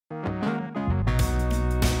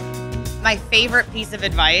My favorite piece of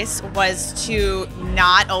advice was to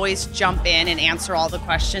not always jump in and answer all the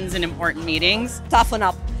questions in important meetings. Toughen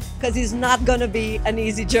up, because it's not going to be an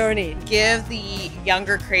easy journey. Give the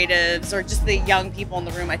younger creatives or just the young people in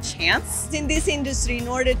the room a chance. In this industry, in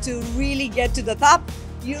order to really get to the top,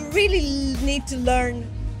 you really need to learn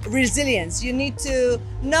resilience. You need to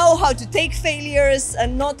know how to take failures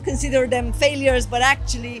and not consider them failures, but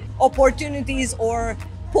actually opportunities or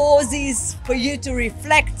pauses for you to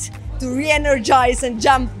reflect, to re-energize and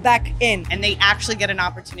jump back in. And they actually get an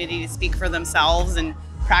opportunity to speak for themselves and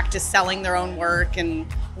practice selling their own work and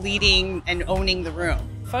leading and owning the room.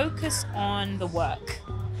 Focus on the work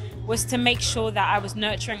was to make sure that I was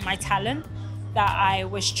nurturing my talent, that I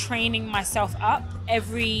was training myself up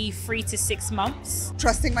every 3 to 6 months.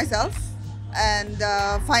 Trusting myself and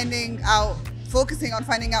focusing on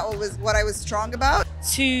finding out what I was strong about.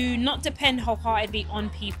 To not depend wholeheartedly on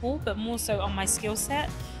people, but more so on my skill set,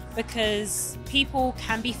 because people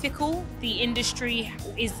can be fickle. The industry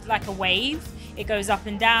is like a wave. It goes up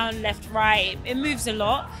and down, left, right, it moves a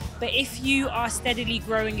lot. But if you are steadily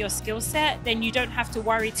growing your skill set, then you don't have to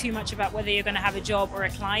worry too much about whether you're going to have a job or a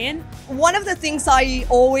client. One of the things I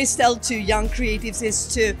always tell to young creatives is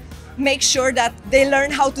to make sure that they learn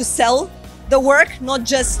how to sell the work, not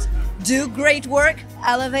just do great work.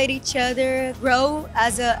 Elevate each other, grow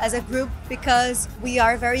as a group, because we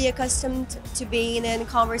are very accustomed to being in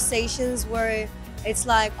conversations where it's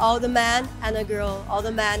like all the man and a girl, all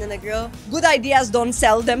the man and a girl. Good ideas don't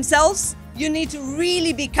sell themselves. You need to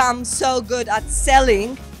really become so good at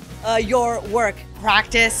selling your work.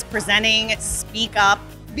 Practice presenting, speak up.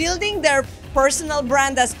 Building their personal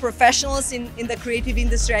brand as professionals in the creative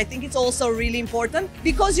industry, I think it's also really important,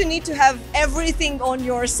 because you need to have everything on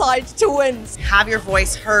your side to win. Have your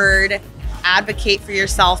voice heard. Advocate for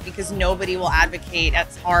yourself, because nobody will advocate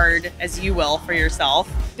as hard as you will for yourself.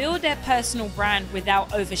 Build their personal brand without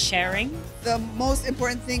oversharing. The most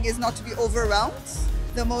important thing is not to be overwhelmed.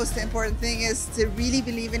 The most important thing is to really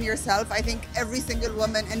believe in yourself. I think every single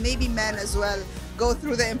woman, and maybe men as well, go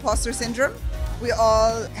through the imposter syndrome. We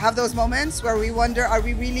all have those moments where we wonder, are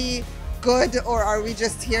we really good, or are we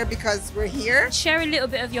just here because we're here? Share a little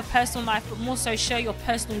bit of your personal life, but more so share your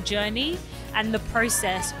personal journey and the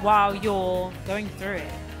process while you're going through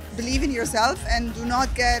it. Believe in yourself and do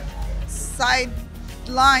not get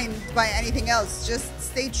sidelined by anything else. Just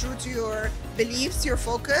stay true to your beliefs, your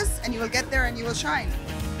focus, and you will get there and you will shine.